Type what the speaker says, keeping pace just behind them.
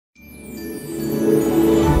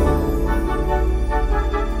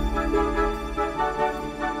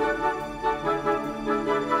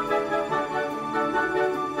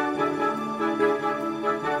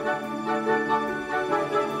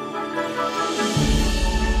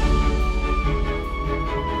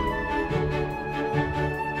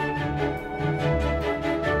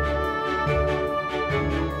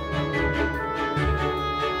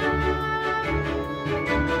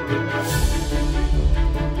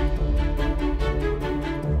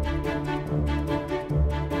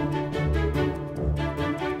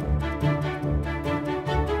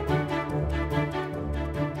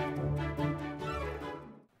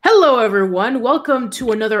Hello, everyone. Welcome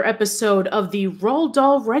to another episode of the Roald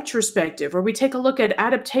Dahl Retrospective, where we take a look at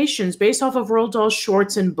adaptations based off of Roald Dahl's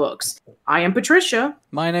shorts and books. I am Patricia.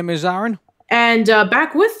 My name is Arun. And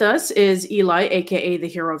back with us is Eli, aka the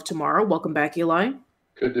Hero of Tomorrow. Welcome back, Eli.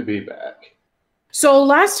 Good to be back. So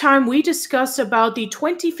last time we discussed about the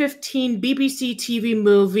 2015 BBC TV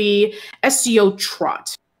movie SEO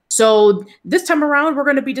Trot. So this time around, we're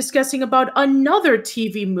going to be discussing about another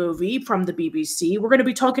TV movie from the BBC. We're going to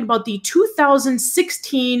be talking about the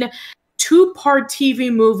 2016 two-part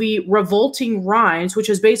TV movie Revolting Rhymes, which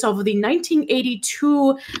is based off of the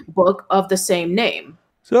 1982 book of the same name.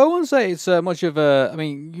 So I wouldn't say it's much of a... I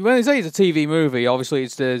mean, when they say it's a TV movie, obviously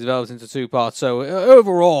it's developed into two parts. So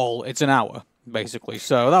overall, it's an hour, basically.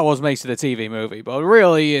 So that makes it a TV movie. But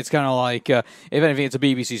really, it's kind of like, if anything, it's a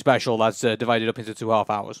BBC special that's divided up into 2.5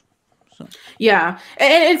 hours. So. Yeah.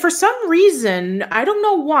 And for some reason, I don't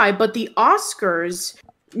know why, but the Oscars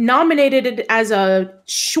nominated it as a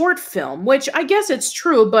short film, which I guess it's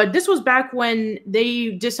true, but this was back when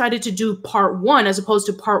they decided to do part one as opposed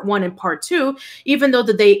to part one and part two, even though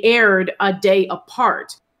that they aired a day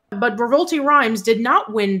apart. But Revolting Rhymes did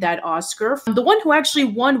not win that Oscar. The one who actually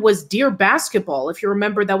won was Dear Basketball. If you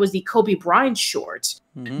remember, that was the Kobe Bryant short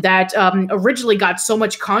that originally got so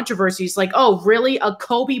much controversy. It's like, oh, really? A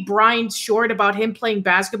Kobe Bryant short about him playing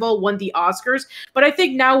basketball won the Oscars? But I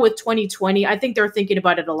think now with 2020, I think they're thinking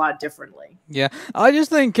about it a lot differently. Yeah, I just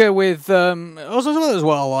think with also as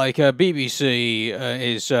well, like BBC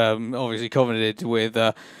is obviously covenanted with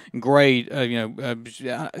great,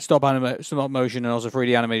 stop motion and also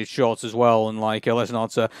 3D animated shorts as well. And like, let's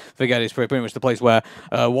not forget, it's pretty much the place where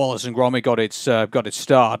Wallace and Gromit got its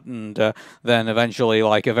start, and then eventually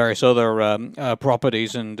like various other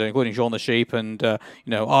properties, and including Shaun the Sheep and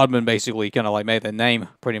Aardman basically kind of like made their name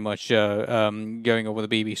pretty much going over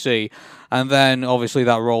the BBC, and then obviously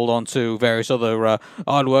that rolled on to various other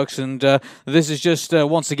artworks, and this is just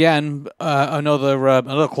once again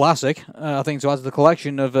another classic, I think, to add to the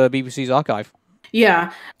collection of BBC's archive.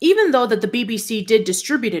 Yeah, even though that the BBC did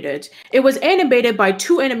distributed it, it was animated by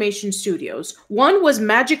two animation studios. One was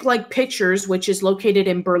Magic Like Pictures, which is located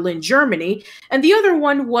in Berlin, Germany, and the other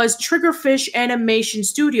one was Triggerfish Animation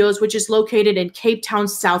Studios, which is located in Cape Town,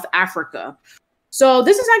 South Africa. So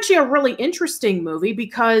this is actually a really interesting movie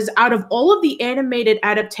because out of all of the animated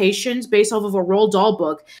adaptations based off of a Roald Dahl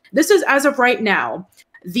book, this is, as of right now,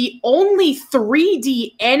 the only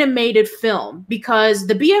 3D animated film, because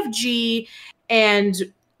the BFG and,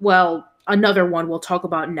 well, another one we'll talk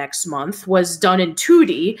about next month was done in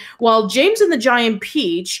 2D, while James and the Giant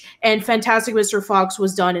Peach and Fantastic Mr. Fox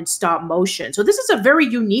was done in stop motion. So this is a very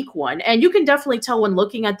unique one, and you can definitely tell when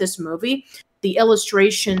looking at this movie, the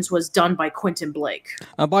illustrations was done by Quentin Blake.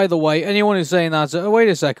 By the way, anyone who's saying that, wait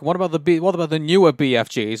a second, what about the newer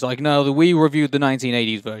BFGs? Like, no, we reviewed the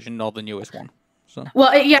 1980s version, not the newest one. So.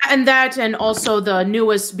 Well, yeah, and also the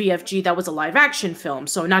newest BFG that was a live-action film,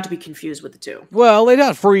 so not to be confused with the two. Well, it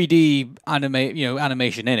had 3D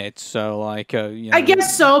animation in it, so like, I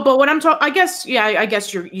guess so, but what I'm talking, I guess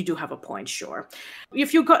you do have a point, sure.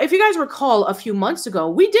 If you guys recall, a few months ago,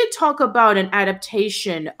 we did talk about an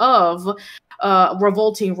adaptation of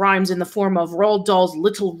Revolting Rhymes in the form of Roald Dahl's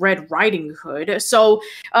Little Red Riding Hood. So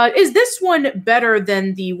is this one better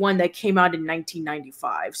than the one that came out in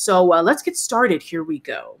 1995? So let's get started. Here we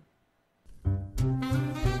go.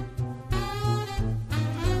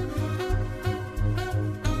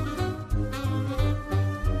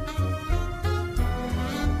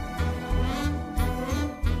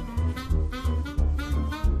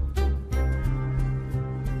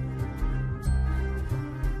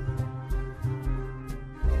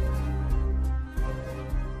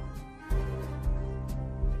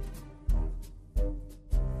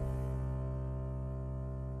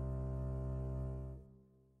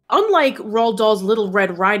 Unlike Roald Dahl's Little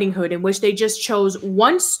Red Riding Hood, in which they just chose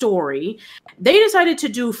one story, they decided to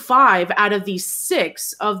do 5 out of the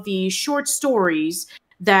 6 of the short stories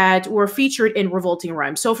that were featured in Revolting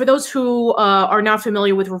Rhymes. So for those who are not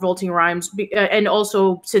familiar with Revolting Rhymes, and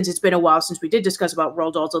also since it's been a while since we did discuss about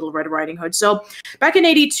Roald Dahl's Little Red Riding Hood. So back in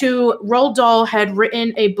 '82, Roald Dahl had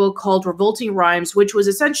written a book called Revolting Rhymes, which was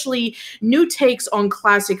essentially new takes on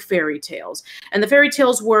classic fairy tales. And the fairy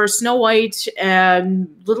tales were Snow White,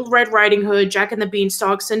 Little Red Riding Hood, Jack and the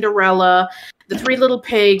Beanstalk, Cinderella, The Three Little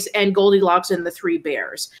Pigs, and Goldilocks and the Three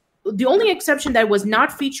Bears. The only exception that was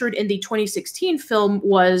not featured in the 2016 film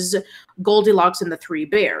was Goldilocks and the Three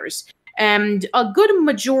Bears. And a good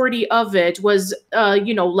majority of it was,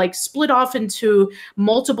 like split off into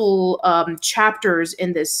multiple chapters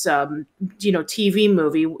in this, TV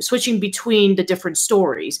movie, switching between the different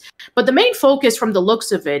stories. But the main focus from the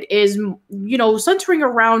looks of it is, centering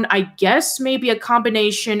around, I guess, maybe a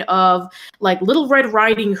combination of like Little Red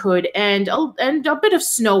Riding Hood and a bit of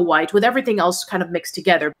Snow White, with everything else kind of mixed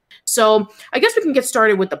together. So I guess we can get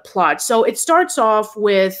started with the plot. So it starts off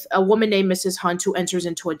with a woman named Mrs. Hunt who enters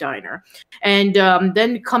into a diner. And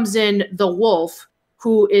then comes in the wolf,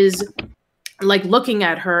 who is like looking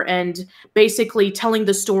at her and basically telling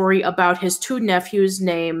the story about his two nephews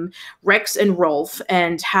named Rex and Rolf,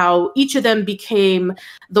 and how each of them became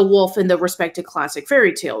the wolf in the respective classic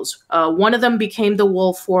fairy tales. One of them became the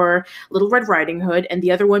wolf for Little Red Riding Hood, and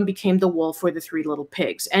the other one became the wolf for the Three Little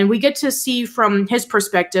Pigs. And we get to see from his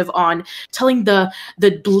perspective on telling the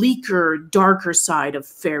bleaker, darker side of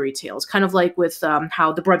fairy tales, kind of like with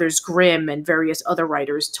how the Brothers Grimm and various other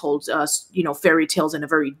writers told us, fairy tales in a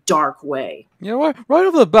very dark way. Right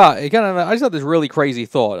off the bat, I just had this really crazy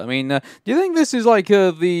thought. I mean, do you think this is like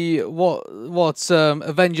what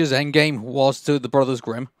Avengers Endgame was to the Brothers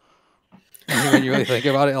Grimm? When you really think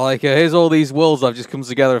about it, like here's all these worlds that have just come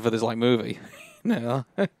together for this like movie. I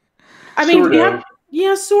mean,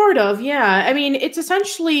 yeah, sort of. Yeah, I mean, it's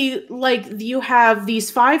essentially like you have these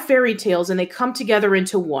 5 fairy tales, and they come together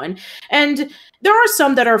into one. And there are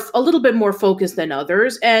some that are a little bit more focused than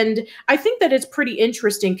others. And I think that it's pretty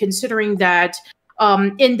interesting, considering that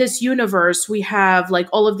in this universe, we have like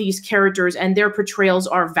all of these characters, and their portrayals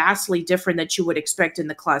are vastly different than you would expect in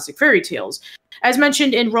the classic fairy tales. As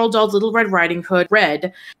mentioned in Roald Dahl's Little Red Riding Hood,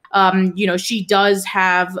 Red, she does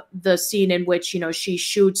have the scene in which, she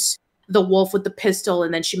shoots the wolf with the pistol,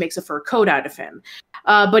 and then she makes a fur coat out of him.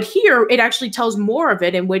 But here, it actually tells more of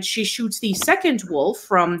it, in which she shoots the second wolf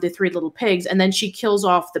from the Three Little Pigs, and then she kills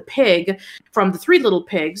off the pig from the Three Little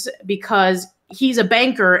Pigs because he's a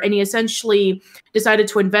banker, and he essentially decided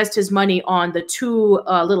to invest his money on the 2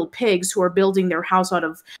 little pigs who are building their house out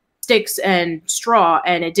of sticks and straw,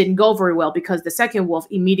 and it didn't go very well because the second wolf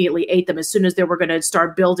immediately ate them as soon as they were going to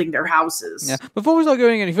start building their houses. Yeah. Before we start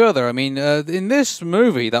going any further, I mean, in this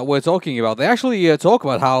movie that we're talking about, they actually talk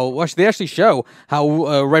about how, they actually show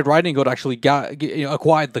how Red Riding Hood actually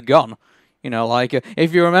acquired the gun.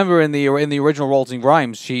 If you remember in the original Revolting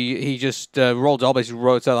Rhymes, Roald Dahl basically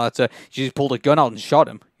wrote that she just pulled a gun out and shot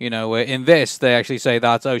him. In this, they actually say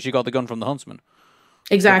that, she got the gun from the huntsman.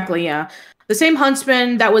 Exactly, yeah. The same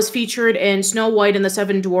huntsman that was featured in Snow White and the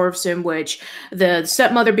Seven Dwarfs, in which the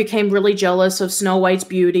stepmother became really jealous of Snow White's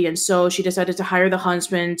beauty, and so she decided to hire the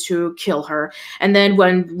huntsman to kill her. And then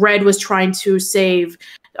when Red was trying to save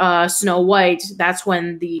Snow White, that's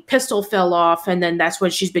when the pistol fell off, and then that's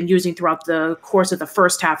what she's been using throughout the course of the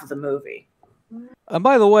first half of the movie. And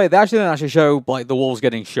by the way, they actually didn't actually show like the wolves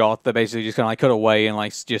getting shot. They basically just kind of like cut away and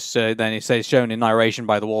like just then it says shown in narration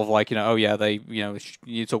by the wolf, like oh yeah, they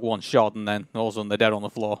you took one shot and then all of a sudden they're dead on the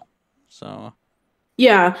floor. So.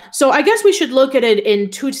 Yeah, so I guess we should look at it in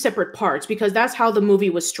 2 separate parts, because that's how the movie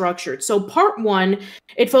was structured. So part 1,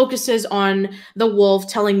 it focuses on the wolf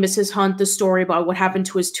telling Mrs. Hunt the story about what happened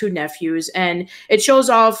to his 2 nephews, and it shows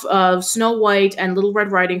off Snow White and Little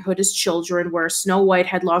Red Riding Hood as children, where Snow White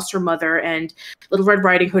had lost her mother and Little Red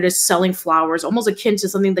Riding Hood is selling flowers, almost akin to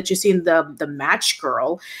something that you see in the Match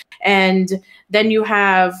Girl. And then you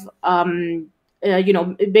have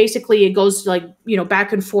basically it goes like,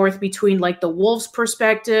 back and forth between like the wolf's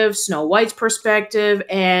perspective, Snow White's perspective,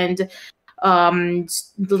 and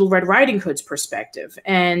Little Red Riding Hood's perspective.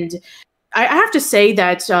 And I have to say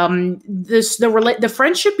that the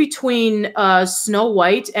friendship between Snow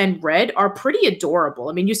White and Red are pretty adorable.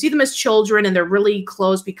 I mean, you see them as children, and they're really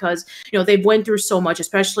close because, they've went through so much,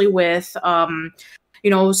 especially with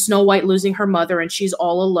Snow White losing her mother and she's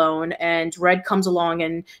all alone, and Red comes along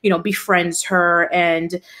and, befriends her.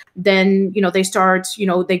 And then, they start,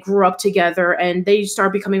 they grew up together and they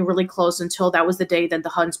start becoming really close until that was the day that the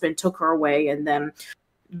huntsman took her away. And then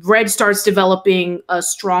Red starts developing a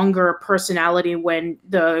stronger personality when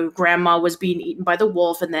the grandma was being eaten by the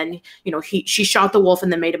wolf, and then she shot the wolf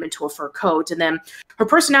and then made him into a fur coat, and then her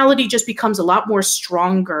personality just becomes a lot more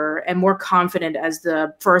stronger and more confident as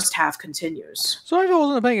the first half continues. Sorry if I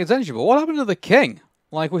wasn't paying attention, but what happened to the king?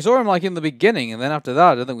 Like, we saw him like in the beginning, and then after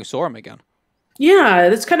that, I don't think we saw him again. Yeah,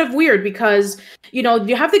 that's kind of weird because, you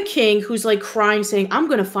have the king who's like crying, saying, "I'm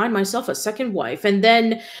going to find myself a second wife," and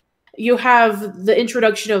then you have the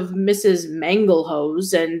introduction of Mrs.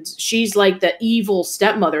 Manglehose, and she's like the evil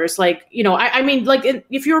stepmother. It's like, I mean, like,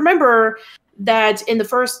 if you remember that in the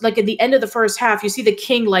first, like at the end of the first half, you see the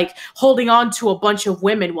king like holding on to a bunch of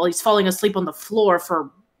women while he's falling asleep on the floor for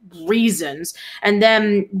reasons. And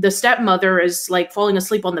then the stepmother is like falling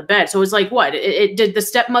asleep on the bed. So it's like, what? Did the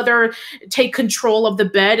stepmother take control of the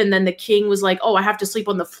bed, and then the king was like, oh, I have to sleep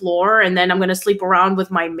on the floor, and then I'm going to sleep around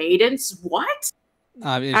with my maidens? What?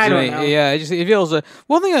 I don't know. Yeah, it feels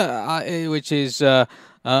one thing which is I'm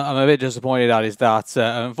a bit disappointed at is that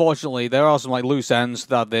unfortunately there are some like loose ends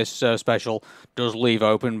that this special does leave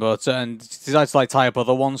open, but and decides to like tie up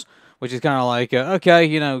other ones, which is kind of like okay,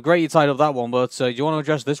 you know, great you tied up that one, but do you want to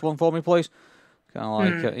address this one for me, please? Kind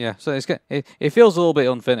of like yeah, so it feels a little bit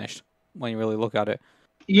unfinished when you really look at it.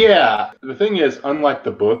 Yeah, the thing is, unlike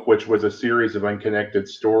the book, which was a series of unconnected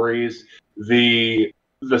stories, the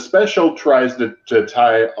special tries to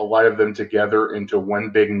tie a lot of them together into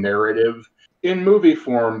one big narrative. In movie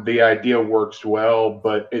form, the idea works well,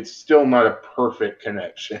 but it's still not a perfect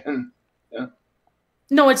connection. Yeah.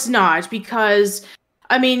 No, it's not, because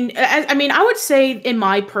I mean, I would say, in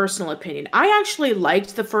my personal opinion, I actually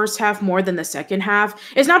liked the first half more than the second half.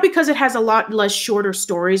 It's not because it has a lot less shorter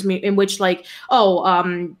stories in which, like,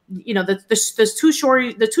 you know, the two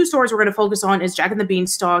stories we're going to focus on is Jack and the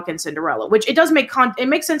Beanstalk and Cinderella, which it does it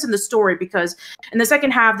makes sense in the story, because in the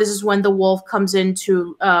second half, this is when the wolf comes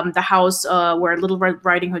into the house where Little Red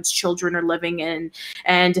Riding Hood's children are living in,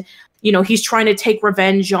 and you know, he's trying to take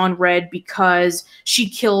revenge on Red because she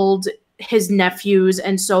killed his nephews,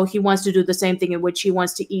 and so he wants to do the same thing, in which he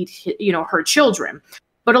wants to eat, you know, her children.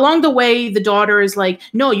 But along the way, the daughter is like,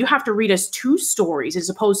 no, you have to read us 2 stories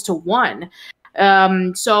as opposed to 1.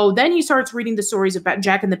 So then he starts reading the stories about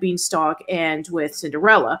Jack and the Beanstalk and with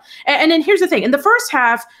Cinderella. And then here's the thing: in the first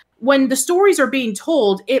half, when the stories are being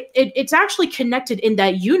told, it's actually connected in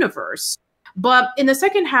that universe. But in the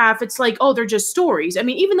second half, it's like, oh, they're just stories. I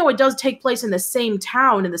mean, even though it does take place in the same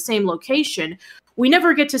town, in the same location, we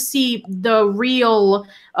never get to see the real,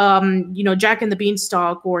 you know, Jack and the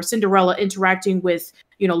Beanstalk or Cinderella interacting with,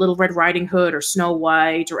 you know, Little Red Riding Hood or Snow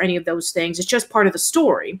White or any of those things. It's just part of the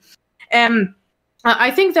story. And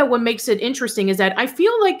I think that what makes it interesting is that I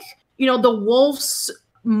feel like, you know, the wolf's,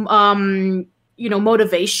 you know,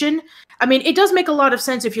 motivation, I mean, it does make a lot of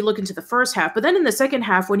sense if you look into the first half. But then in the second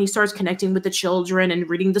half, when he starts connecting with the children and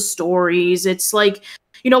reading the stories, it's like,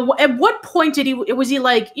 you know, at what point was he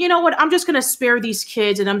like, you know what, I'm just going to spare these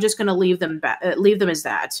kids and I'm just going to leave them as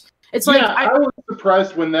that. It's like, I was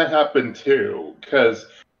surprised when that happened too, because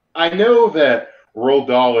I know that Roald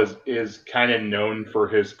Dahl is kind of known for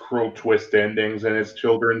his cruel twist endings in his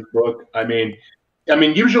children's book. I mean,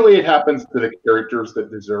 usually it happens to the characters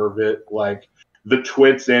that deserve it. Like the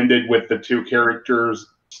Twits ended with the 2 characters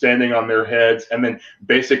standing on their heads and then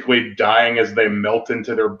basically dying as they melt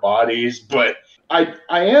into their bodies. But I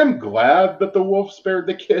am glad that the wolf spared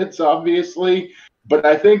the kids, obviously, but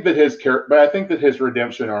I think that his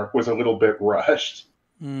redemption arc was a little bit rushed.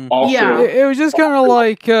 Also, yeah, it was just kind of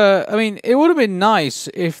like, I mean, it would have been nice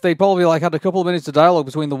if they probably like had a couple of minutes of dialogue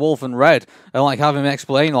between the wolf and Red and like have him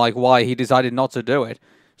explain like why he decided not to do it.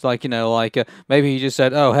 It's like, you know, like maybe he just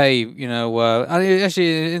said, "Oh, hey, you know," and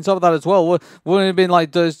actually, on top of that as well, wouldn't it have been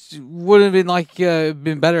like,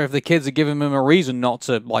 been better if the kids had given him a reason not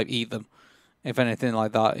to like eat them. If anything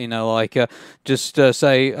like that, you know, like just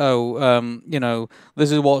say, oh, you know,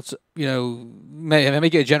 this is what, you know,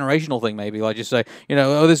 make it a generational thing, maybe. Like just say, you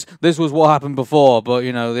know, oh, this was what happened before, but,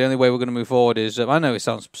 you know, the only way we're going to move forward is, I know it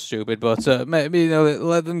sounds stupid, but maybe, you know,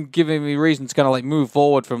 let them give me reason to kind of like move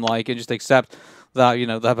forward from like and just accept that, you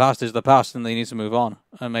know, the past is the past and they need to move on.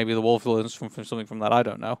 And maybe the wolf learns from something from that. I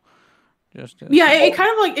don't know. Yeah, it kind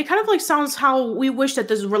of like sounds how we wish that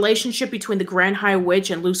this relationship between the Grand High Witch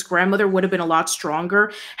and Luke's grandmother would have been a lot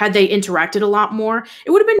stronger had they interacted a lot more.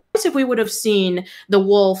 It would have been nice if we would have seen the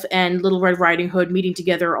wolf and Little Red Riding Hood meeting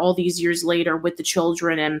together all these years later with the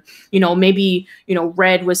children, and you know, maybe, you know,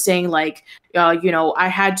 Red was saying like, you know, I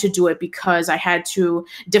had to do it because I had to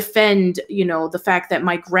defend, you know, the fact that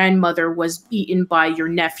my grandmother was eaten by your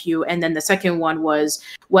nephew, and then the second one was,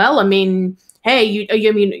 well, I mean, hey,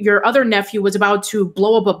 I mean, your other nephew was about to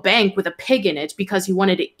blow up a bank with a pig in it because he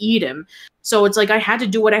wanted to eat him. So it's like I had to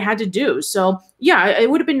do what I had to do. So yeah,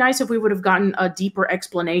 it would have been nice if we would have gotten a deeper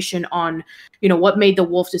explanation on, you know, what made the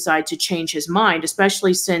wolf decide to change his mind,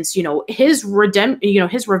 especially since, you know, his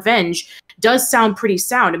revenge does sound pretty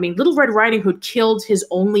sound. I mean, Little Red Riding Hood killed his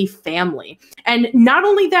only family. And not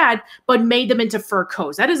only that, but made them into fur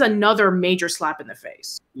coats. That is another major slap in the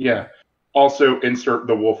face. Yeah. Also, insert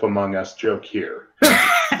the Wolf Among Us joke here. There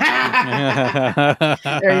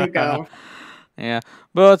you go. Yeah,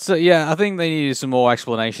 but yeah, I think they needed some more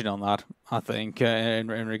explanation on that. I think in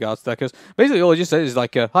regards to that, because basically all it just says is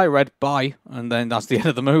like, "Hi, Red, bye," and then that's the end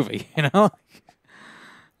of the movie. You know?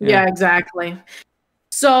 Yeah, exactly.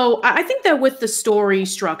 So I think that with the story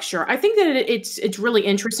structure, I think that it's really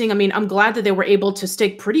interesting. I mean, I'm glad that they were able to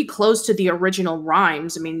stick pretty close to the original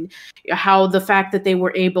rhymes. I mean, how the fact that they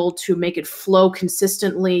were able to make it flow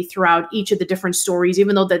consistently throughout each of the different stories,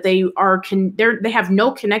 even though that they have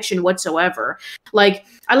no connection whatsoever. Like,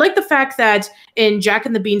 I like the fact that in Jack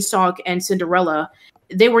and the Beanstalk and Cinderella,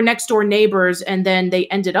 they were next door neighbors, and then they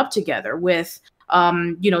ended up together with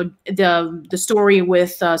the story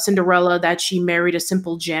with Cinderella, that she married a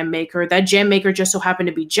simple jam maker. That jam maker just so happened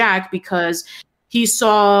to be Jack because he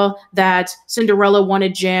saw that Cinderella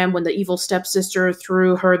wanted jam when the evil stepsister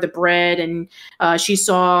threw her the bread, and she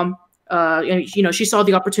saw she saw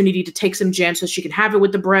the opportunity to take some jam so she could have it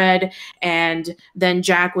with the bread. And then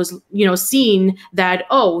Jack was, seeing that,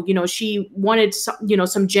 she wanted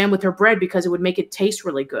some jam with her bread because it would make it taste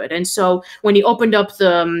really good. And so when he opened up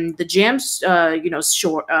the jam,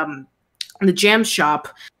 the jam shop,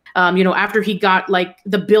 after he got like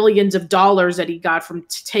the billions of dollars that he got from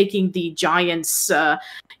taking the giant's,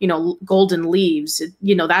 golden leaves,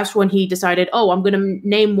 that's when he decided, I'm going to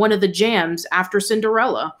name one of the jams after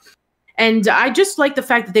Cinderella. And I just like the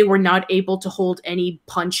fact that they were not able to hold any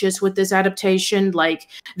punches with this adaptation. Like,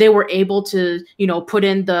 they were able to, put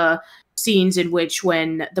in the scenes in which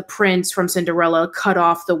when the prince from Cinderella cut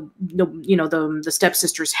off the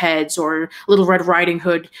stepsisters' heads, or Little Red Riding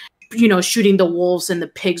Hood, shooting the wolves and the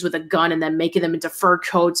pigs with a gun and then making them into fur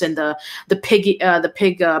coats, and the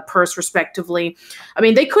pig purse, respectively. I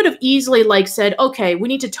mean, they could have easily said, okay, we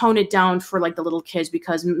need to tone it down for the little kids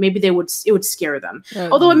because maybe it would scare them.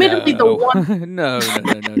 Although admittedly the one no.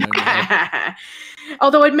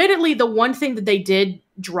 Although admittedly the one thing that they did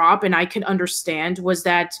drop, and I can understand, was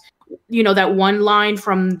that that one line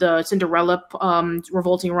from the Cinderella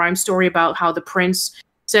Revolting Rhymes story about how the prince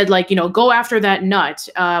said, go after that nut,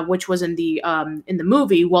 which was in the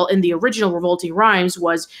movie. Well, in the original Revolting Rhymes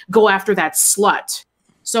was go after that slut.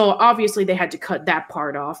 So obviously they had to cut that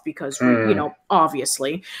part off because,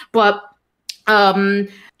 obviously. But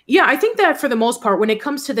yeah, I think that for the most part, when it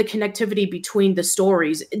comes to the connectivity between the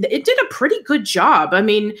stories, it did a pretty good job. I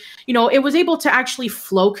mean, it was able to actually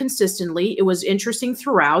flow consistently. It was interesting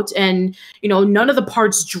throughout, and, none of the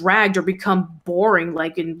parts dragged or become boring,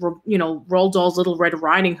 like in, Roald Dahl's Little Red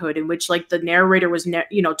Riding Hood, in which the narrator was,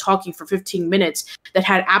 talking for 15 minutes that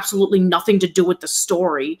had absolutely nothing to do with the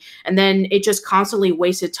story. And then it just constantly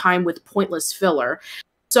wasted time with pointless filler.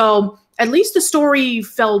 So at least the story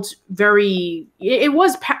felt it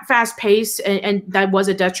was fast paced, and that was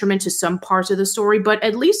a detriment to some parts of the story, but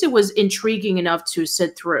at least it was intriguing enough to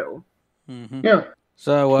sit through. Mm-hmm. Yeah.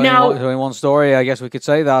 So now, in one story, I guess we could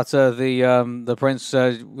say that the prince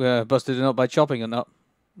busted it up by chopping a nut.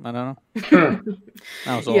 I don't know.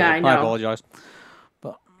 That was all. Yeah, I know. I apologize.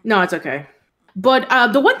 But no, it's okay.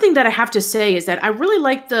 But the one thing that I have to say is that I really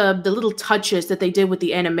like the little touches that they did with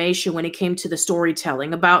the animation when it came to the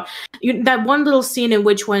storytelling. About that one little scene in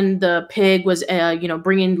which when the pig was,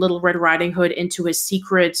 bringing Little Red Riding Hood into his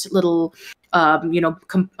secret little,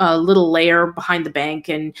 little lair behind the bank,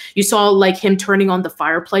 and you saw him turning on the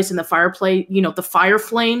fireplace, and the fireplace, the fire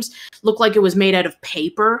flames looked like it was made out of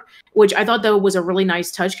paper, which I thought that was a really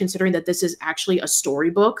nice touch considering that this is actually a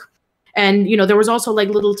storybook. And, there was also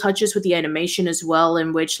little touches with the animation as well,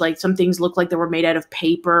 in which some things looked like they were made out of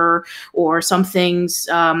paper, or some things,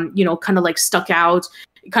 kind of stuck out,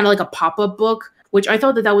 kind of like a pop-up book, which I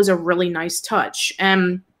thought that was a really nice touch.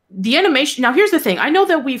 And the animation. Now, here's the thing. I know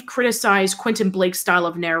that we've criticized Quentin Blake's style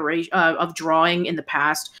of narration, of drawing in the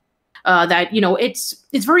past. That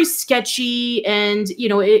it's very sketchy, and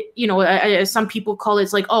some people call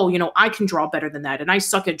it I can draw better than that, and I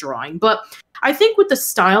suck at drawing. But I think with the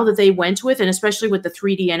style that they went with, and especially with the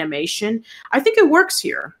 3D animation, I think it works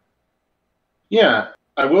here. Yeah,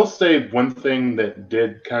 I will say one thing that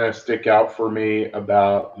did kind of stick out for me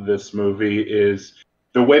about this movie is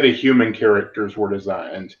the way the human characters were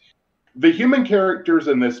designed. The human characters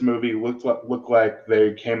in this movie look like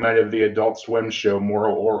they came out of the Adult Swim show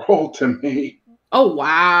Moral Oral to me. Oh,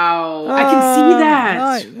 wow. I can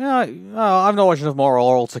see that. I've not watched enough Moral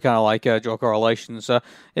Oral to kind of draw correlations.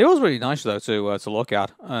 It was really nice, though, to look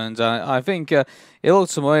at. And I think it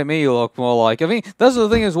looked to me look more like... I mean, that's the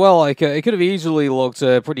thing as well. It could have easily looked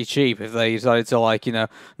pretty cheap if they decided to,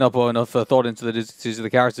 not put enough thought into the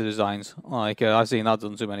character designs. I've seen that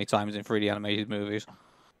done too many times in 3D animated movies.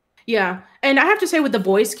 Yeah, and I have to say with the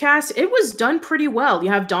voice cast, it was done pretty well.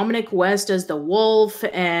 You have Dominic West as the wolf,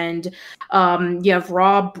 and you have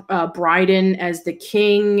Brydon as the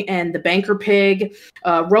king and the banker pig.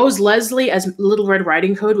 Rose Leslie as Little Red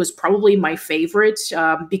Riding Hood was probably my favorite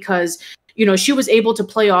because she was able to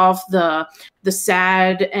play off the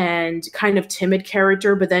sad and kind of timid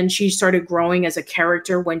character, but then she started growing as a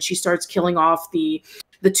character when she starts killing off the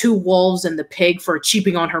two wolves and the pig for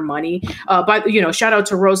cheaping on her money. But shout out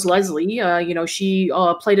to Rose Leslie. She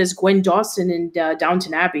played as Gwen Dawson in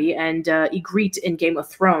Downton Abbey and Ygritte in Game of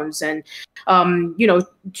Thrones, and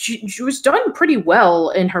she was done pretty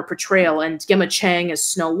well in her portrayal. And Gemma Chan as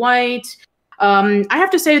Snow White. I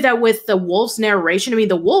have to say that with the wolf's narration, I mean,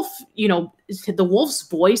 the wolf's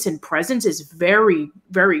voice and presence is very,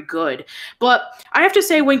 very good. But I have to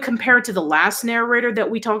say, when compared to the last narrator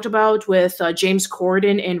that we talked about with James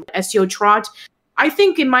Corden and SEO Trot, I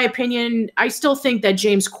think, in my opinion, I still think that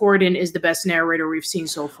James Corden is the best narrator we've seen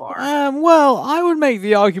so far. Well, I would make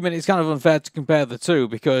the argument it's kind of unfair to compare the two,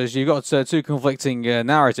 because you've got two conflicting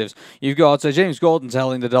narratives. You've got James Corden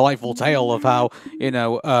telling the delightful tale of how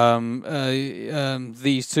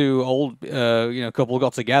these two old couple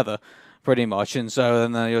got together, pretty much, and so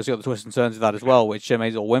then you also got the twists and turns of that as well, which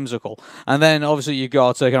made it all whimsical. And then obviously you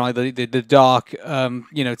got kind of like the dark,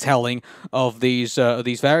 telling of these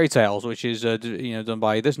fairy tales, which is done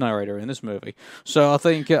by this narrator in this movie. So I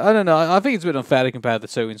think I don't know. I think it's a bit unfair to compare the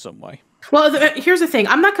two in some way. Well, here's the thing.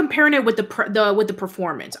 I'm not comparing it with the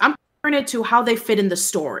performance. I'm comparing it to how they fit in the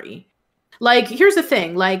story. Like, here's the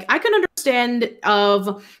thing. Like, I can understand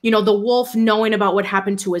of, the wolf knowing about what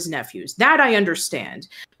happened to his nephews. That I understand.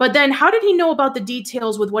 But then how did he know about the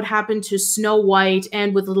details with what happened to Snow White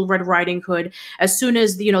and with Little Red Riding Hood as soon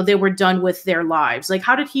as, they were done with their lives? Like,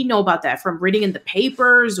 how did he know about that? From reading in the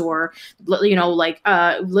papers or,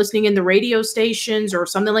 listening in the radio stations or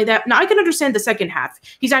something like that? Now, I can understand the second half.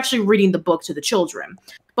 He's actually reading the book to the children.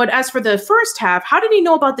 But as for the first half, how did he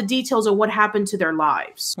know about the details of what happened to their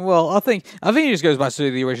lives? Well, I think it just goes back to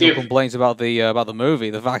the original complaints about the movie.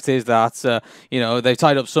 The fact is that they've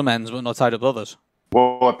tied up some ends but not tied up others.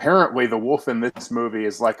 Well, apparently the wolf in this movie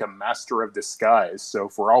is like a master of disguise. So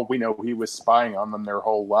for all we know, he was spying on them their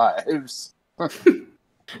whole lives.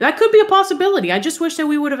 That could be a possibility. I just wish that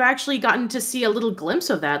we would have actually gotten to see a little glimpse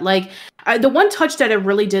of that. Like, the one touch that I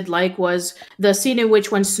really did like was the scene in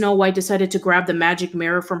which when Snow White decided to grab the magic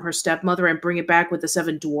mirror from her stepmother and bring it back with the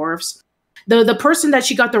 7 dwarfs. The person that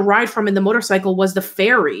she got the ride from in the motorcycle was the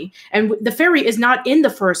fairy. And the fairy is not in the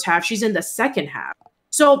first half. She's in the second half.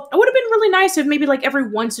 So it would have been really nice if maybe like every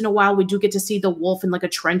once in a while we do get to see the wolf in like a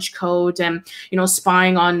trench coat and,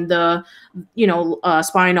 spying on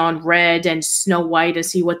spying on Red and Snow White to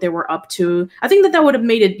see what they were up to. I think that would have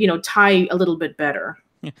made it, tie a little bit better.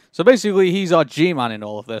 Yeah. So basically he's our G-man in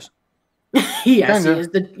all of this. Yes,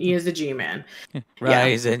 he is the G-man.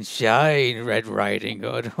 Rise and shine, Red Riding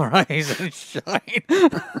Hood. Rise and shine.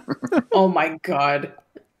 Oh my God.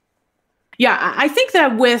 Yeah, I think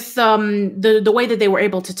that with the way that they were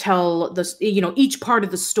able to tell this, each part of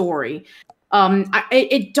the story,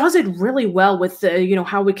 it does it really well with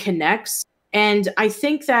how it connects. And I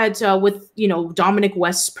think that with Dominic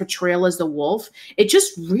West's portrayal as the wolf, it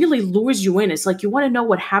just really lures you in. It's like you want to know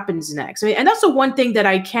what happens next. I mean, and that's the one thing that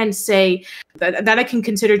I can say that I can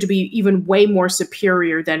consider to be even way more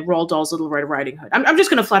superior than Roald Dahl's Little Red Riding Hood. I'm just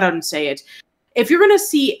going to flat out and say it. If you're going to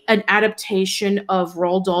see an adaptation of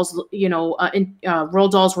Roald Dahl's,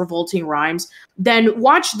 Roald Dahl's Revolting Rhymes, then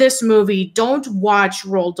watch this movie. Don't watch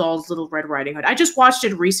Roald Dahl's Little Red Riding Hood. I just watched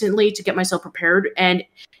it recently to get myself prepared, and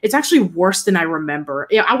it's actually worse than I remember.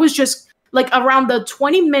 I was just like around the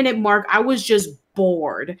 20-minute mark. I was just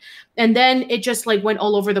bored, and then it just like went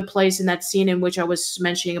all over the place in that scene in which I was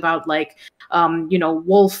mentioning about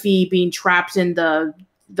Wolfie being trapped in the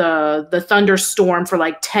thunderstorm for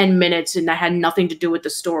like 10 minutes and that had nothing to do with the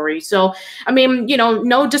story. So, I mean,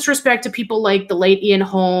 no disrespect to people like the late Ian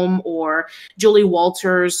Holm or Julie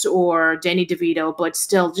Walters or Danny DeVito, but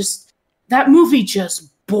still just that movie just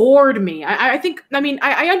bored me. I think,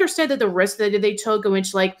 I understand that the risk that they took, in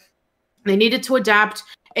which like they needed to adapt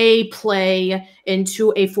a play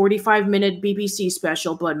into a 45-minute BBC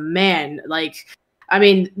special, but man, like, I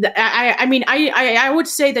would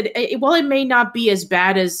say that while it may not be as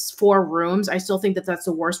bad as 4 Rooms, I still think that that's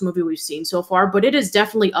the worst movie we've seen so far. But it is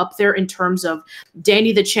definitely up there in terms of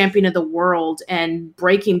Danny the Champion of the World and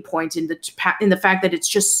breaking point in the fact that it's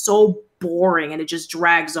just so boring and it just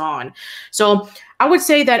drags on. So I would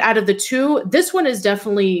say that out of the two, this one is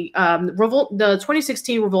definitely the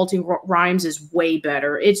 2016 Revolting Rhymes is way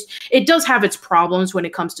better. It does have its problems when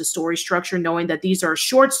it comes to story structure, knowing that these are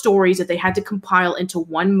short stories that they had to compile into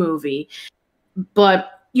one movie.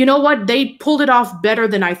 But you know what? They pulled it off better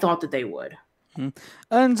than I thought that they would.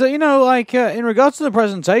 And you know, like in regards to the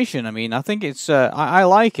presentation, I mean, I think it's I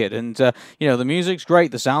like it, and you know, the music's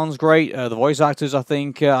great, the sound's great, the voice actors, I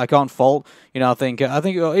think I can't fault. You know, I think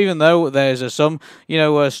even though there's some you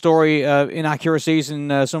know story inaccuracies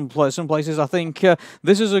in some places, I think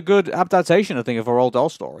this is a good adaptation. I think of a Roald Dahl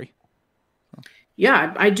story.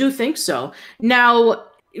 Yeah, I do think so. Now,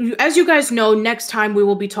 as you guys know, next time we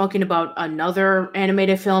will be talking about another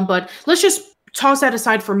animated film, but let's just toss that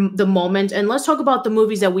aside for the moment and let's talk about the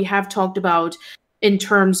movies that we have talked about in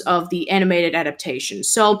terms of the animated adaptation.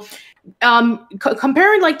 So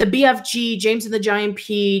comparing like the BFG, James and the Giant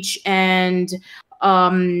Peach, and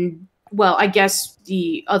well, I guess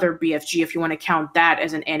the other BFG, if you want to count that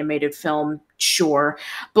as an animated film, sure.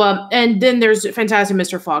 But and then there's Fantastic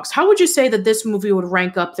Mr. Fox. How would you say that this movie would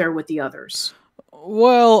rank up there with the others?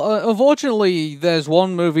 Well, unfortunately, there's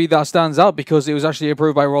one movie that stands out because it was actually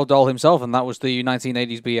approved by Roald Dahl himself, and that was the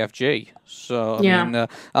 1980s BFG. So, I mean,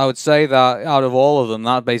 I would say that out of all of them,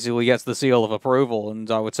 that basically gets the seal of approval, and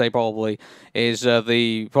I would say probably is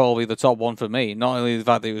probably the top one for me. Not only the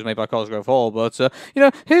fact that it was made by Cosgrove Hall, but you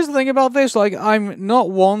know, here's the thing about this: like, I'm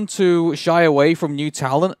not one to shy away from new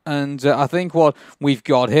talent, and I think what we've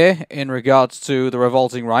got here in regards to the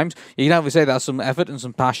Revolting Rhymes, you can definitely say that some effort and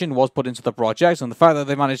some passion was put into the project, and the fact that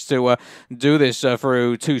they managed to do this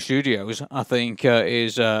through 2 studios, I think,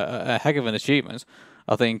 is a heck of an achievement.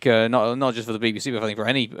 I think not just for the BBC, but I think for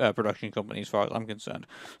any production company, as far as I'm concerned.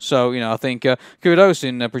 So, you know, I think kudos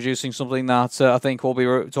in producing something that I think we'll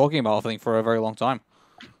be talking about, I think, for a very long time.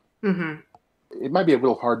 It might be a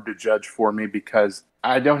little hard to judge for me because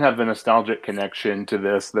I don't have the nostalgic connection to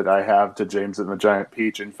this that I have to James and the Giant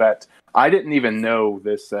Peach. In fact, I didn't even know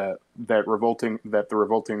this that the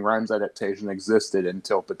Revolting Rhymes adaptation existed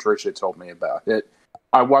until Patricia told me about it.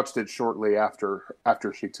 I watched it shortly after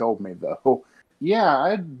she told me, though. Yeah,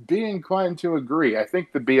 I'd be inclined to agree. I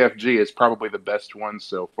think the BFG is probably the best one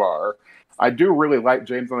so far. I do really like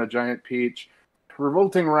James and the Giant Peach.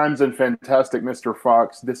 Revolting Rhymes and Fantastic Mr.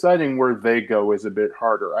 Fox, deciding where they go is a bit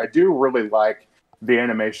harder. I do really like the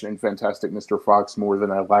animation in Fantastic Mr. Fox more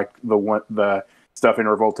than I like the stuff in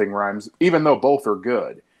Revolting Rhymes, even though both are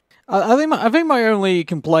good. I think my only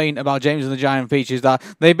complaint about James and the Giant Peach is that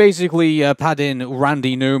they basically pad in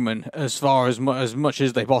Randy Newman as far as much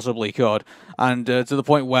as they possibly could, and to the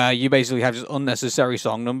point where you basically have just unnecessary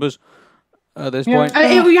song numbers at this point.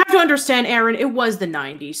 You have to understand, Aaron, it was the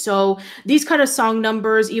 90s. So these kind of song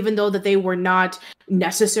numbers, even though that they were not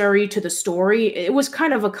necessary to the story, it was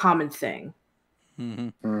kind of a common thing.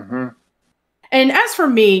 And as for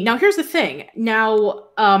me, now here's the thing. Now,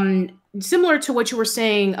 similar to what you were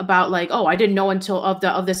saying about like, oh, I didn't know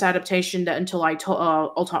of this adaptation until I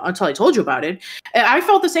told you about it. I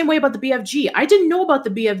felt the same way about the BFG. I didn't know about the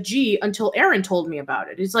BFG until Aaron told me about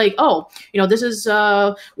it. It's like, oh, you know, this is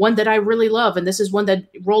one that I really love, and this is one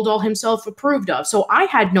that Roald Dahl himself approved of. So I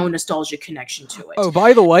had no nostalgic connection to it. Oh,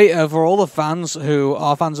 by the way, for all the fans who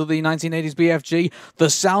are fans of the 1980s BFG, the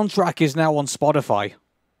soundtrack is now on Spotify.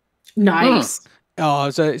 Nice.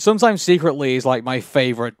 So sometimes secretly is like my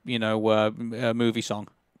favorite, you know, movie song,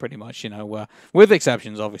 pretty much, you know, with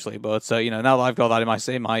exceptions, obviously. But you know, now that I've got that in my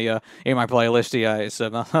playlist, yeah, it's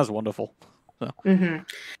that's wonderful. So.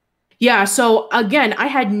 Yeah. So again, I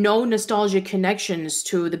had no nostalgic connections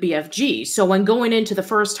to the BFG. So when going into the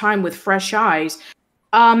first time with fresh eyes,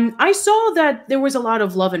 I saw that there was a lot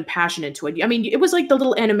of love and passion into it. I mean, it was like the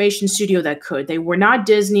little animation studio that could. They were not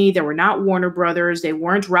Disney. They were not Warner Brothers. They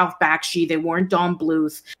weren't Ralph Bakshi. They weren't Don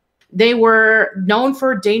Bluth. They were known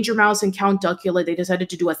for Danger Mouse and Count Duckula. They decided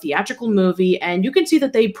to do a theatrical movie, and you can see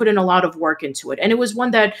that they put in a lot of work into it. And it was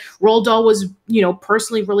one that Roald Dahl was, you know,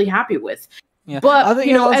 personally really happy with. Yeah, but I think,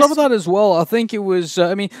 you know, on top of that as well, I think it was,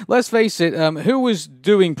 I mean, let's face it, who was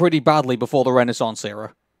doing pretty badly before the Renaissance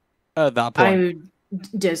era at that point?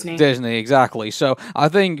 Disney, exactly. So I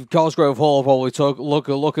think Cosgrove Hall probably took a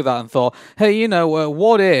look at that and thought, hey, you know,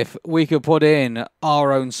 what if we could put in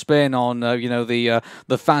our own spin on, you know, the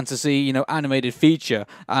fantasy, you know, animated feature,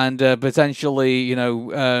 and potentially, you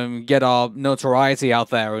know, get our notoriety out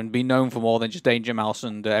there and be known for more than just Danger Mouse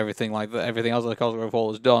and everything like that, everything else that Cosgrove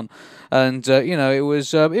Hall has done. And you know, it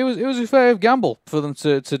was a fair gamble for them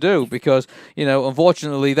to do, because, you know,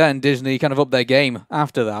 unfortunately then Disney kind of upped their game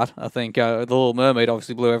after that. I think The Little Mermaid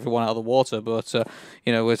obviously blew everyone out of the water, but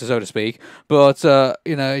you know, so to speak. But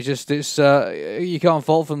you know, it's you can't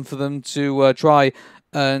fault them for them to try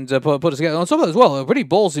and put it together. On top of that as well, a pretty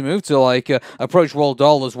ballsy move to like approach Roald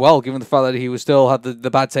Dahl as well, given the fact that he was still had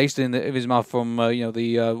the bad taste in his mouth from you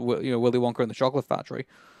know, Willy Wonka and the Chocolate Factory.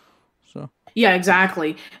 So yeah,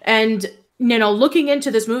 exactly. And looking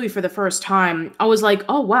into this movie for the first time, I was like,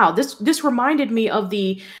 oh wow, this reminded me of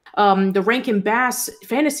the Rankin Bass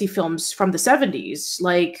fantasy films from the 70s,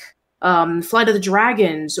 like Flight of the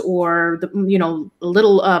Dragons, or the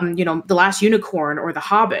The Last Unicorn, or The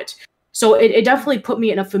Hobbit. So it definitely put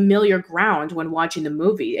me in a familiar ground when watching the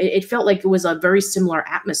movie. It felt like it was a very similar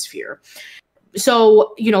atmosphere.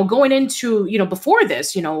 So, going into, before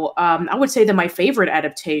this, I would say that my favorite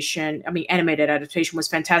adaptation, animated adaptation, was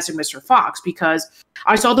Fantastic Mr. Fox, because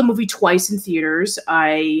I saw the movie twice in theaters.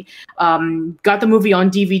 I got the movie on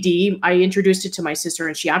DVD. I introduced it to my sister,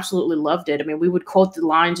 and she absolutely loved it. We would quote the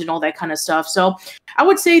lines and all that kind of stuff. So I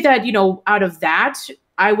would say that, out of that,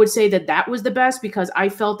 I would say that was the best, because I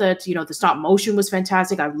felt that, the stop motion was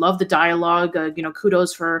fantastic. I love the dialogue.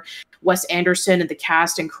 Kudos for Wes Anderson and the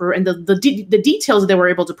cast and crew, and the details they were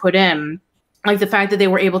able to put in, like the fact that they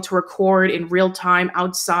were able to record in real time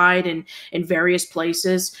outside and in various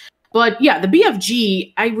places. But yeah, the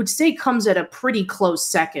BFG, I would say, comes at a pretty close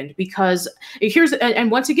second, because and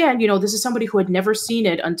once again, this is somebody who had never seen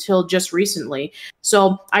it until just recently.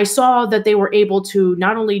 So I saw that they were able to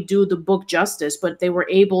not only do the book justice, but they were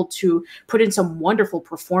able to put in some wonderful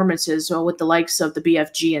performances with the likes of the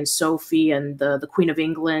BFG and Sophie and the Queen of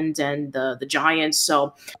England and the Giants.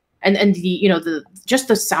 So, and the just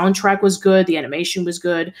the soundtrack was good. The animation was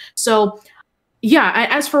good. So, yeah,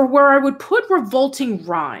 as for where I would put Revolting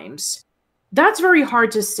Rhymes, that's very hard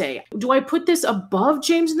to say. Do I put this above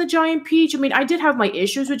James and the Giant Peach? I did have my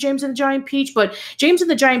issues with James and the Giant Peach, but James and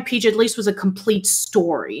the Giant Peach at least was a complete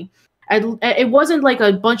story. It wasn't like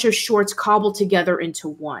a bunch of shorts cobbled together into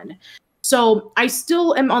one. So I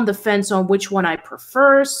still am on the fence on which one I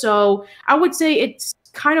prefer. So I would say it's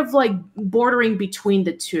kind of like bordering between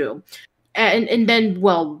the two. And then,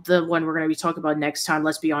 well, the one we're going to be talking about next time,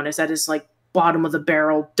 let's be honest, that is like bottom of the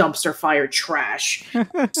barrel dumpster fire trash.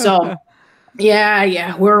 So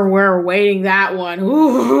yeah, we're awaiting that one.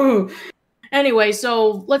 Ooh. Anyway,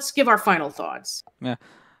 so let's give our final thoughts. Yeah.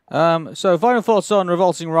 So final thoughts on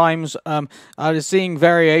Revolting Rhymes. I was seeing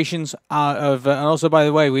variations of, and also, by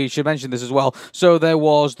the way, we should mention this as well. So there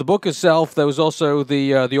was the book itself. There was also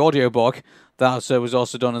the audio book that was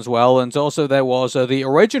also done as well, and also there was the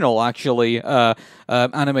original, actually,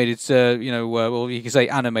 animated, well, you can say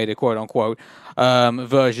animated, quote unquote,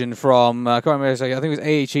 version from I can't remember, I think it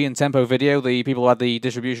was AHE and Tempo Video, the people who had the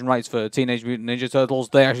distribution rights for Teenage Mutant Ninja Turtles.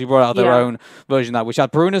 They actually brought out their own version of that, which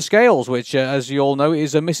had Bruna Scales, which, as you all know,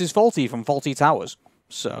 is Mrs. Faulty from Faulty Towers.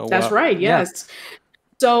 So that's right. Yes. Yeah.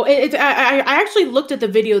 So I actually looked at the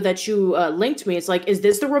video that you linked me. It's like, is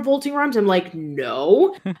this the Revolting Rhymes? I'm like,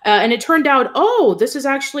 no. And it turned out, this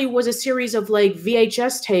was a series of like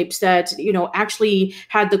VHS tapes that, actually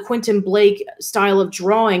had the Quentin Blake style of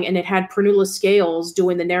drawing, and it had Pernula Scales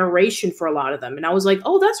doing the narration for a lot of them. And I was like,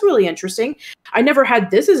 oh, that's really interesting. I never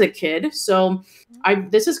had this as a kid, so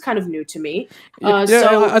this is kind of new to me. So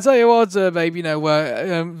I'll tell you what, babe,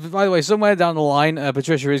 by the way, somewhere down the line,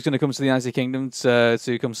 Patricia is going to come to the United Kingdom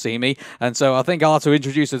to come see me, and so I think I'll have to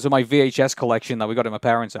introduce her to my VHS collection that we got at my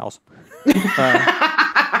parents' house.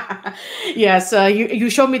 Yes, you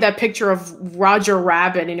showed me that picture of Roger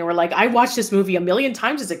Rabbit, and you were like, I watched this movie a million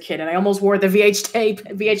times as a kid, and I almost wore the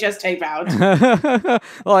VHS tape out.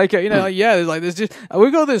 There's just,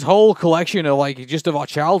 we've got this whole collection of of our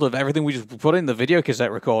childhood, everything we just put in the video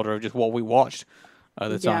cassette recorder of just what we watched at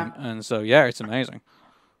the time, and so it's amazing.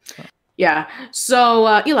 Yeah.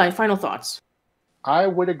 So Eli, final thoughts. I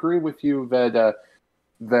would agree with you that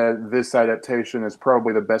this adaptation is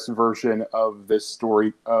probably the best version of this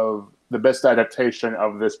story, of the best adaptation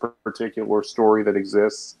of this particular story that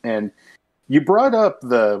exists. And you brought up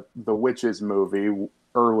the Witches movie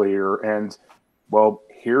earlier, and well,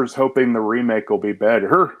 here's hoping the remake will be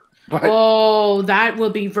better. But that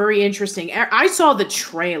will be very interesting. I saw the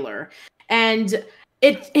trailer, and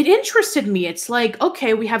it interested me. It's like,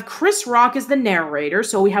 okay, we have Chris Rock as the narrator,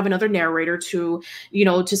 so we have another narrator to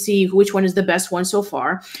see which one is the best one so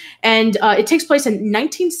far. And it takes place in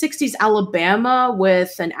 1960s Alabama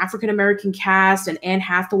with an African-American cast, and Anne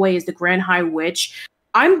Hathaway is the Grand High Witch.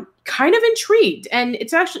 I'm kind of intrigued, and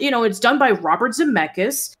it's actually, it's done by Robert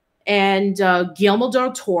Zemeckis and Guillermo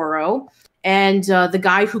del Toro. And the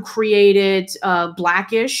guy who created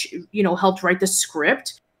Blackish, helped write the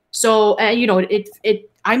script. So,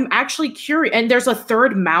 I'm actually curious. And there's a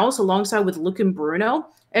third mouse alongside with Luke and Bruno.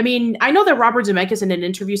 I mean, I know that Robert Zemeckis in an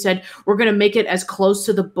interview said we're going to make it as close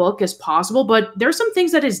to the book as possible, but there's some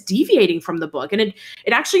things that is deviating from the book, and it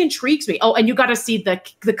actually intrigues me. Oh, and you got to see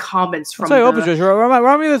the comments from. Patricia,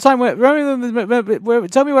 remind me of the time where.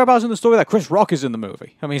 Tell me whereabouts in the story that Chris Rock is in the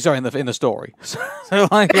movie. I mean, sorry, in the story. So,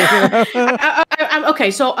 I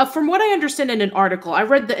Okay, so from what I understand in an article, I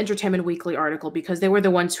read the Entertainment Weekly article because they were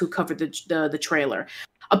the ones who covered the trailer.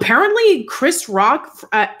 Apparently, Chris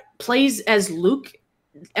Rock plays as Luke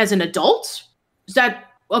as an adult. Is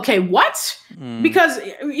that okay? What? Because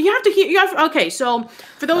you have to hear. Okay, so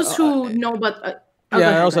for those who know about.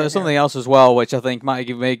 Also something else as well, which I think may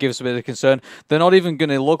give us a bit of concern. They're not even going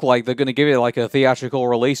to look like they're going to give it like a theatrical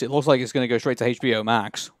release. It looks like it's going to go straight to HBO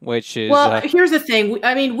Max, which is... Well, here's the thing.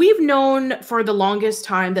 I mean, we've known for the longest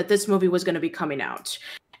time that this movie was going to be coming out.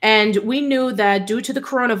 And we knew that due to the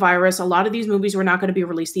coronavirus, a lot of these movies were not going to be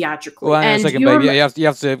released theatrically. Well, hang on a second, baby. You have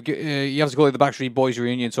to call it the Backstreet Boys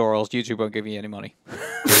reunion tour, or else YouTube won't give you any money.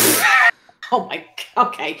 Oh my...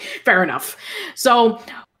 Okay, fair enough. So...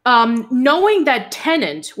 knowing that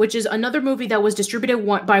Tenet, which is another movie that was distributed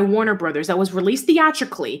by Warner Brothers, that was released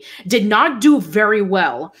theatrically, did not do very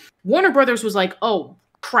well. Warner Brothers was like, "Oh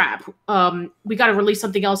crap, we got to release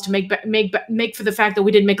something else to make for the fact that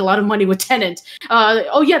we didn't make a lot of money with Tenet.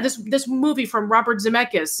 Oh yeah, this movie from Robert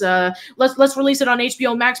Zemeckis. Let's release it on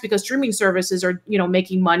HBO Max because streaming services are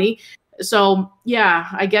making money. So yeah,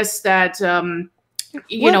 I guess that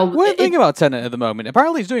We're thinking about Tenet at the moment.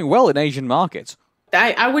 Apparently, it's doing well in Asian markets.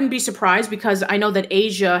 I wouldn't be surprised because I know that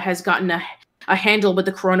Asia has gotten a handle with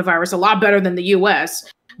the coronavirus a lot better than the US,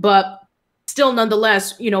 but still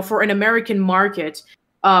nonetheless, for an American market,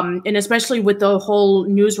 and especially with the whole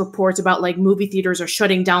news reports about like movie theaters are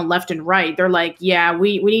shutting down left and right, they're like, yeah,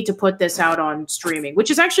 we need to put this out on streaming,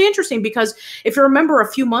 which is actually interesting because if you remember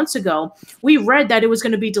a few months ago, we read that it was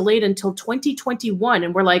going to be delayed until 2021.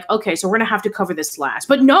 And we're like, okay, so we're going to have to cover this last.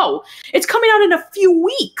 But no, it's coming out in a few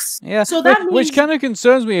weeks. Yeah, so that means... which kind of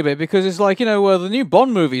concerns me a bit because it's like, the new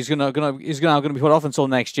Bond movie is now going to be put off until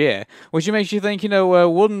next year, which makes you think,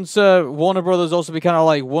 wouldn't Warner Brothers also be kind of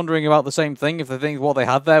like wondering about the same thing if they think what they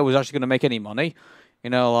had there was actually going to make any money? So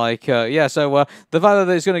the fact that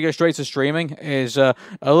it's going to go straight to streaming is a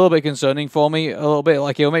little bit concerning for me. A little bit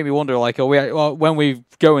like it'll make me wonder, like, when we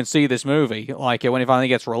go and see this movie, like when it finally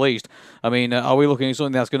gets released. I mean, are we looking at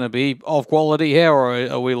something that's going to be of quality here, or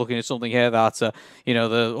are we looking at something here that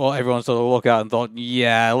everyone's sort of look at and thought,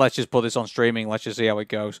 yeah, let's just put this on streaming, let's just see how it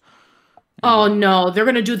goes. Oh no, they're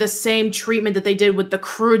gonna do the same treatment that they did with The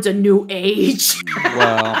Croods: A New Age.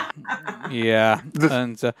 Well, yeah.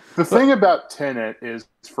 The thing about Tenet is,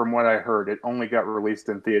 from what I heard, it only got released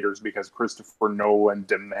in theaters because Christopher Nolan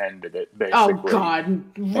demanded it, basically. Oh God,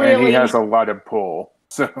 really? And he has a lot of pull.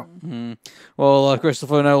 So, Well,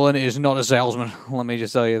 Christopher Nolan is not a salesman. Let me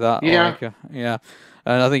just tell you that. Yeah. Yeah.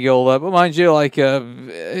 And I think you'll, but mind you, like,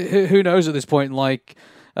 who knows at this point, like,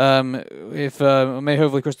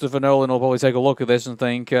 hopefully Christopher Nolan will probably take a look at this and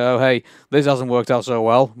think, oh hey, this hasn't worked out so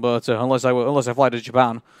well, but unless I fly to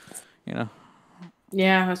Japan, Yeah,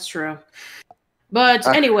 that's true. But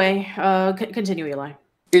anyway, continue, Eli.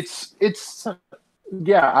 It's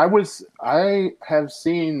I have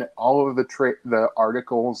seen all of the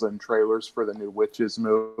articles and trailers for the new Witches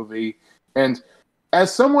movie, and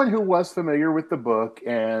as someone who was familiar with the book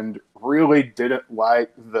and really didn't like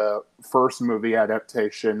the first movie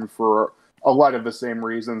adaptation for a lot of the same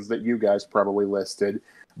reasons that you guys probably listed,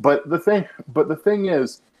 but the thing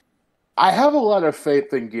is, I have a lot of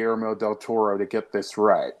faith in Guillermo del Toro to get this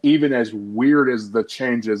right, even as weird as the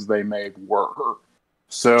changes they made were.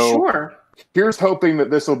 So sure. Here's hoping that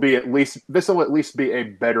this will at least be a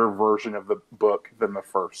better version of the book than the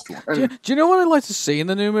first one. Do you know what I'd like to see in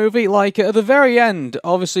the new movie? Like, at the very end,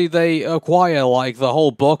 obviously they acquire, like, the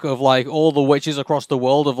whole book of, like, all the witches across the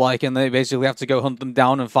world of, like, and they basically have to go hunt them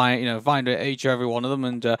down and find each and every one of them,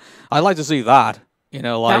 and I'd like to see that.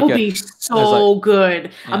 That would be so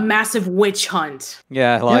good. Yeah. A massive witch hunt.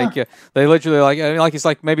 Yeah, they literally it's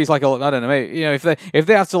like maybe it's like I don't know, maybe, if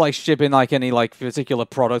they have to like ship in like any like particular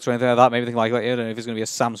products or anything like that, maybe think like I don't know if it's going to be a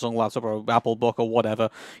Samsung laptop or an Apple book or whatever.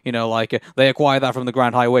 They acquire that from the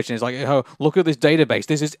Grand High Witch, and it's like, oh, look at this database.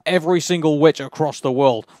 This is every single witch across the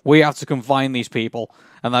world. We have to confine these people,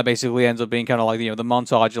 and that basically ends up being kind of like the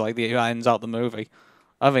montage, like that ends out the movie.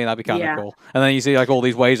 I think that'd be kind of cool. And then you see like all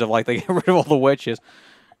these ways of like they get rid of all the witches,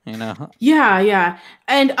 Yeah.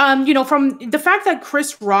 And from the fact that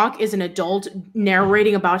Chris Rock is an adult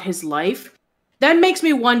narrating about his life, that makes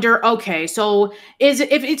me wonder, okay, so if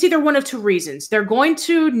it's either one of two reasons. They're going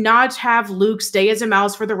to not have Luke stay as a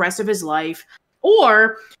mouse for the rest of his life,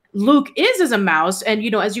 or Luke is as a mouse, and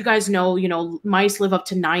as you guys know, mice live up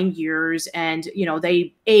to 9 years, and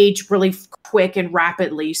they age really quick and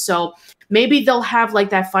rapidly. So maybe they'll have like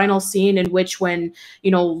that final scene in which when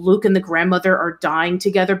Luke and the grandmother are dying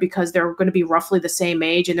together because they're going to be roughly the same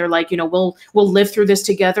age, and they're like, we'll live through this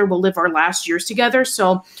together. We'll live our last years together.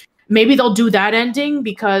 So maybe they'll do that ending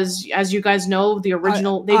because, as you guys know, the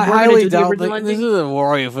original they were I going to do the doubt original ending. This is a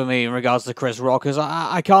worry for me in regards to Chris Rock, because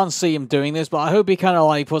I can't see him doing this, but I hope he kind of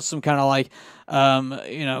like puts some kind of like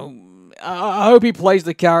you know. I hope he plays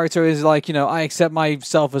the character as like, you know, I accept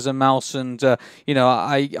myself as a mouse, and you know,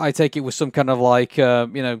 I take it with some kind of like you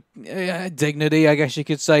know, dignity, I guess you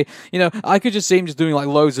could say. You know, I could just see him just doing like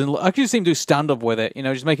loads, and I could just see him do stand up with it. You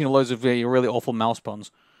know, just making loads of really awful mouse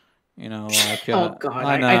puns. You know, like oh God,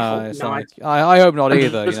 I know, I hope it's not. like, I hope not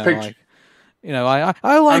either. You know, like, you know,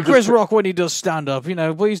 I like Chris Rock when he does stand up. You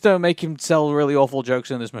know, please don't make him tell really awful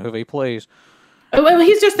jokes in this movie, please. Well,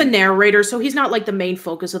 he's just the narrator, so he's not like the main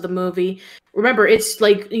focus of the movie. Remember, it's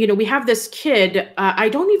like, you know, we have this kid. I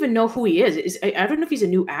don't even know who he is. I don't know if he's a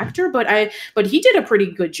new actor, but he did a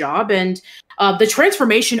pretty good job, and the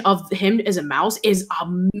transformation of him as a mouse is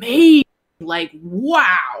amazing. Like,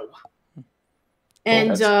 wow.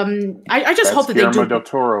 And I just hope that they do. Guillermo del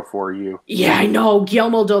Toro for you. Yeah, I know,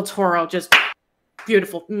 Guillermo del Toro, just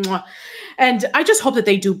beautiful. And I just hope that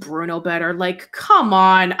they do Bruno better. Like, come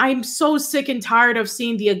on. I'm so sick and tired of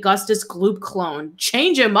seeing the Augustus Gloop clone.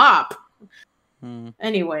 Change him up.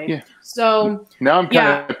 Anyway, yeah. So now I'm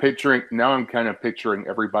kind of picturing. Now I'm kind of picturing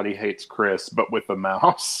Everybody Hates Chris, but with a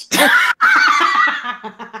mouse.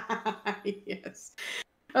 Yes.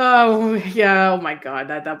 Oh yeah. Oh my God.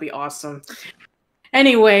 That'd be awesome.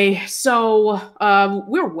 Anyway, so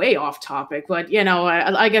we're way off topic, but you know,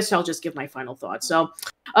 I guess I'll just give my final thoughts. So,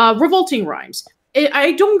 Revolting Rhymes.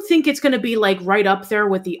 I don't think it's going to be like right up there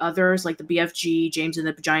with the others, like the BFG, James and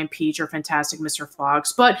the Giant Peach, or Fantastic Mr.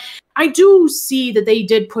 Fox. But I do see that they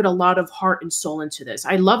did put a lot of heart and soul into this.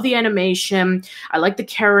 I love the animation. I like the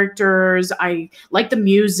characters. I like the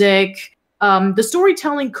music. The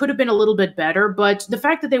storytelling could have been a little bit better, but the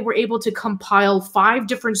fact that they were able to compile 5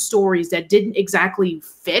 different stories that didn't exactly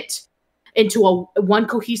fit into one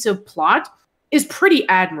cohesive plot is pretty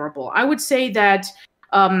admirable. I would say that,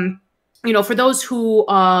 you know, for those who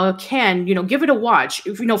can, you know, give it a watch.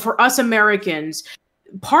 You know, for us Americans,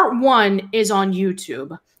 part 1 is on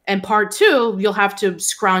YouTube. And part 2, you'll have to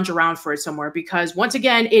scrounge around for it somewhere because, once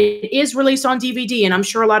again, it is released on DVD, and I'm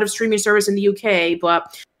sure a lot of streaming service in the UK,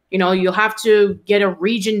 but you know, you'll have to get a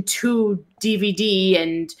Region 2 DVD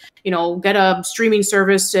and, you know, get a streaming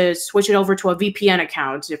service to switch it over to a VPN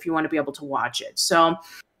account if you want to be able to watch it. So,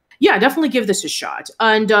 yeah, definitely give this a shot.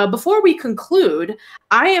 And before we conclude,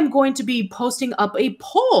 I am going to be posting up a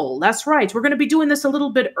poll. That's right. We're going to be doing this a little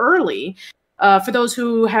bit early. For those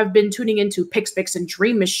who have been tuning into Pix and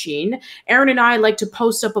Dream Machine, Aaron and I like to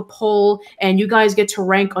post up a poll, and you guys get to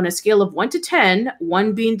rank on a scale of 1 to 10,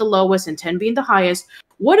 1 being the lowest and 10 being the highest.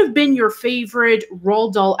 What have been your favorite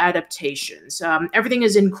Roald Dahl adaptations? Everything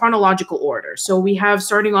is in chronological order. So we have,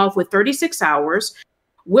 starting off with 36 Hours,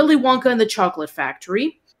 Willy Wonka and the Chocolate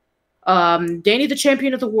Factory, Danny the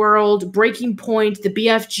Champion of the World, Breaking Point, The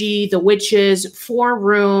BFG, The Witches, 4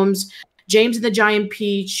 Rooms, James and the Giant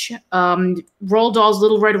Peach, Roald Dahl's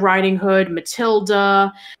Little Red Riding Hood,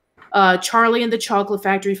 Matilda, Charlie and the Chocolate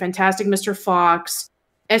Factory, Fantastic Mr. Fox,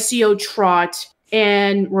 SEO Trot,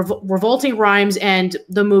 and Revolting Rhymes, and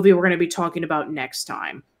the movie we're going to be talking about next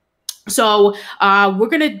time. So we're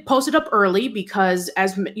going to post it up early because,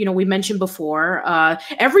 as you know, we mentioned before,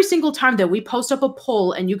 every single time that we post up a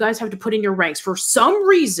poll and you guys have to put in your ranks, for some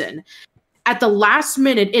reason, at the last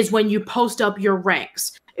minute is when you post up your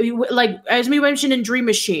ranks. Like, as we mentioned in Dream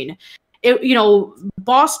Machine, you know,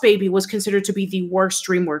 Boss Baby was considered to be the worst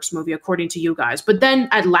DreamWorks movie according to you guys. But then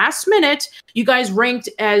at last minute, you guys ranked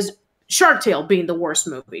as Shark Tale being the worst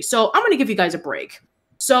movie. So I'm going to give you guys a break.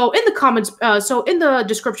 So in the comments, so in the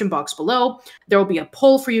description box below, there will be a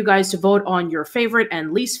poll for you guys to vote on your favorite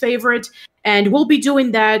and least favorite. And we'll be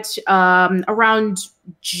doing that around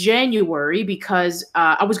January because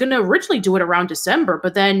I was going to originally do it around December,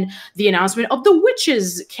 but then the announcement of The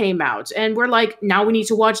Witches came out. And we're like, now we need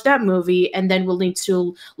to watch that movie, and then we'll need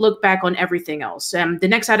to look back on everything else. The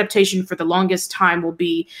next adaptation for the longest time will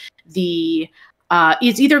be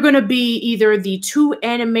it's either going to be the 2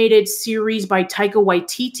 animated series by Taika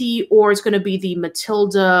Waititi, or it's going to be the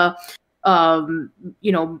Matilda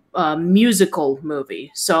musical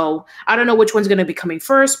movie. So I don't know which one's going to be coming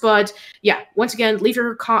first, but yeah, once again, leave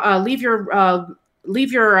your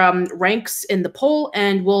ranks in the poll,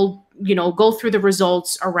 and we'll go through the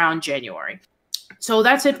results around January. So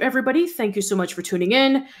that's it, everybody. Thank you so much for tuning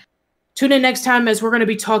in. Tune in next time, as we're going to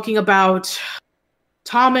be talking about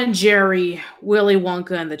Tom and Jerry, Willy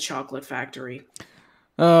Wonka and the Chocolate Factory.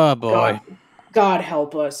 Oh boy. God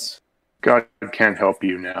help us. God can't help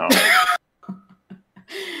you now.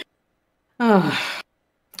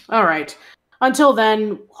 All right. Until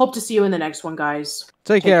then, hope to see you in the next one, guys.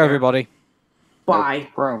 Take care, everybody. Bye. No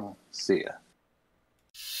problem. See ya.